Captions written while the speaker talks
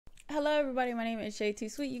Hello everybody, my name is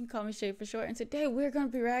Shaytosweet. You can call me Shay for short, and today we're going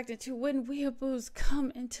to be reacting to when weeaboos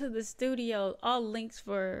come into the studio. All links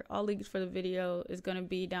for the video is going to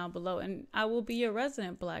be down below, and I will be your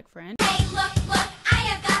resident black friend. Hey, look, I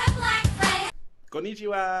have got a black friend.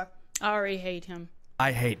 Konnichiwa. I already hate him.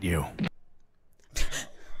 I hate you.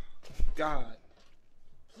 God,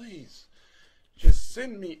 please, just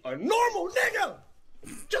send me a normal nigga,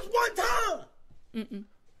 just one time.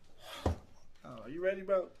 Oh, are you ready,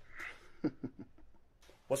 bro?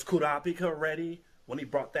 Was Kurapika ready when he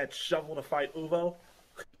brought that shovel to fight Uvo?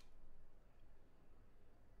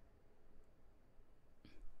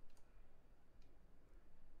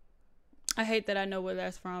 I hate that I know where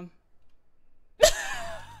that's from.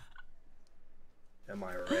 Am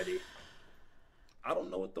I ready? I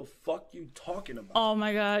don't know what the fuck you talking about. Oh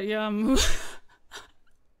my god, yeah.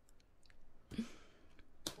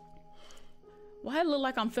 Why it look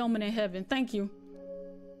like I'm filming in heaven? Thank you.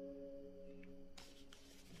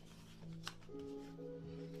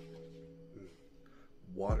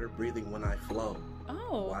 Water breathing when I flow.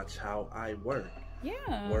 Oh. Watch how I work.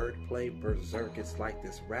 Yeah. Wordplay berserk. It's like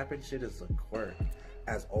this rapping shit is a quirk.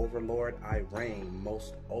 As overlord I reign,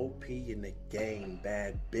 most OP in the game.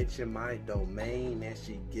 Bad bitch in my domain, and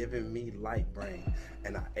she giving me light brain.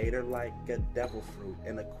 And I ate her like a devil fruit,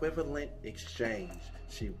 an equivalent exchange.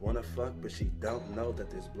 She wanna fuck, but she don't know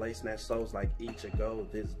that this blade snatch souls like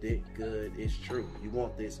Ichigo. This dick good is true. You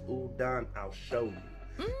want this udon? I'll show you.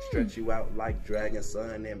 Stretch you out like Dragon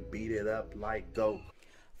Son and beat it up like Goku.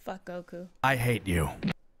 Fuck Goku. I hate you.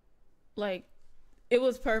 Like, it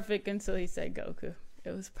was perfect until he said Goku.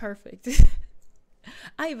 It was perfect.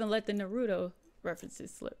 I even let the Naruto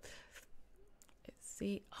references slip.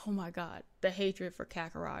 See, oh my god, the hatred for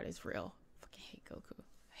Kakarot is real. I fucking hate Goku.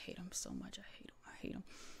 I hate him so much. I hate him.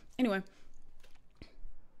 Anyway.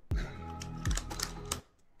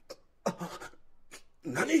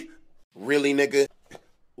 Nani? Really, nigga?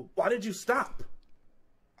 Why did you stop?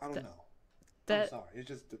 I don't know. That, I'm sorry. It's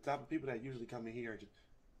just the type of people that usually come in here. Just,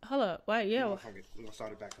 hold up. Why? Yeah. We're gonna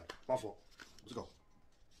start it back up. My fault. Let's go.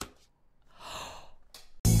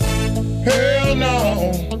 Hell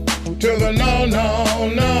no, to the no, no,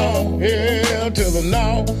 no, hell to the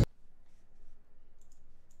no.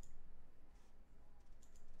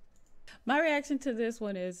 My reaction to this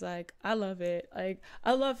one is like, I love it. Like,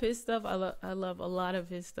 I love his stuff. I love a lot of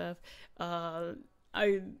his stuff. Blah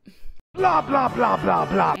blah blah blah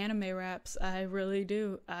blah. Anime raps, I really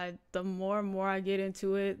do. The more and more I get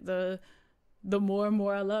into it, the more and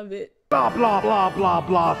more I love it. Blah blah blah blah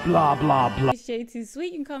blah blah blah blah. Shaytosweet,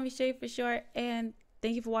 you can call me Shay for short. And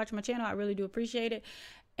thank you for watching my channel. I really do appreciate it.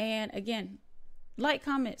 And again, like,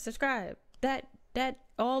 comment, subscribe. That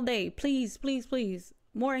all day, please, please, please.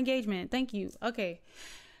 More engagement. Thank you. Okay,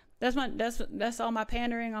 that's all my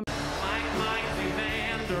pandering. I'm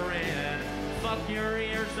fuck your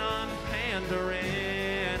ears, I'm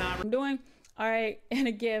pandering. I'm doing. All right, and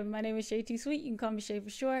again, my name is Shaytosweet. You can call me Shay for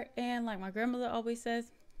short. And like my grandmother always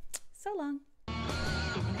says, so long.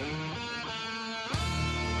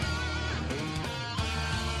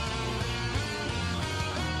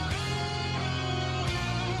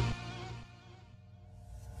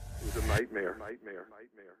 It was a nightmare.